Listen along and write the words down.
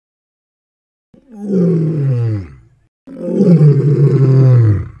Consequences.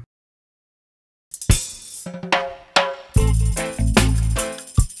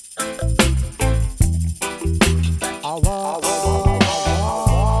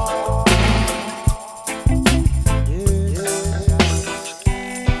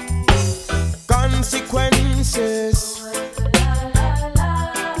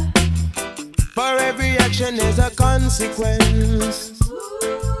 For every action there's a consequence.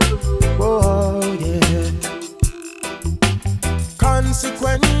 Oh yeah.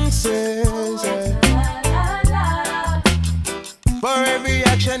 Consequences. For every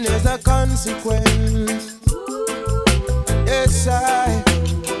action there's a consequence. Yes,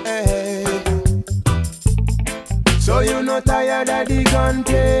 hey. So you not tired of the gun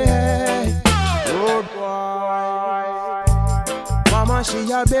play. Oh boy. Mama,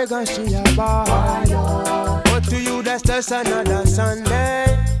 she a beg and she a ball. But to you that's just another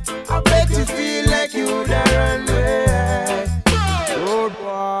Sunday. I bet you feel like you the runway. Oh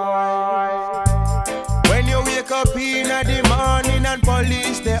boy. When you wake up in the morning and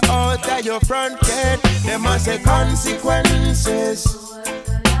police they out at your front gate, they must say consequences.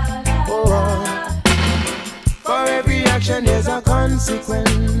 Oh. For every action there's a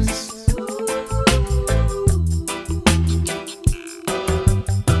consequence.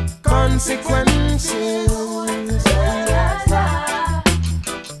 Consequences.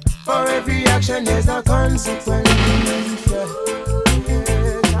 For every action there's a consequence.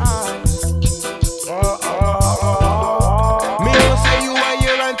 Me no say you are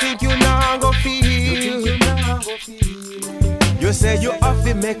here and think you not go feel. You say you have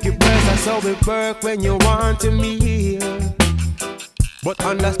to make it worse, that's how it work when you want to meal. But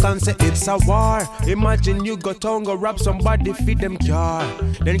understand, say it's a war. Imagine you go town, go rob somebody, feed them car.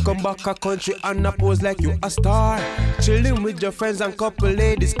 Then come back a country and pose like you a star. Chilling with your friends and couple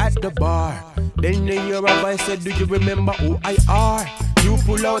ladies at the bar. Then you hear a voice say, do you remember who I are? You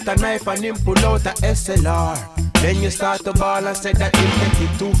pull out a knife and him pull out a SLR. Then you start to ball and say that you take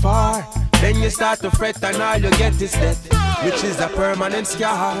it too far. Then you start to fret and all you get is death, which is a permanent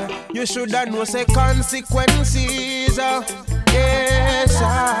scar. You shoulda know say consequences. Yes,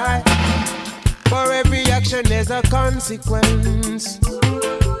 for every action there's a consequence.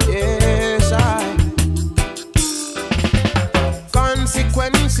 Yes,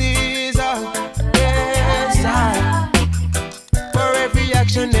 consequences. Yes, for every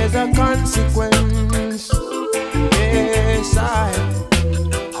action there's a consequence. Yes,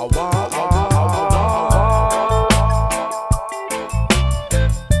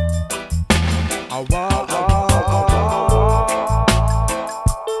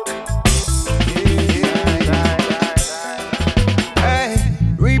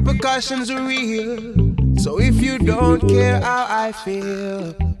 repercussions are real. So if you don't care how I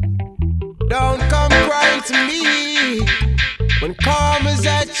feel, don't come crying to me when karma's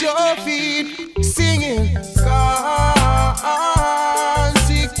at your feet, singing God.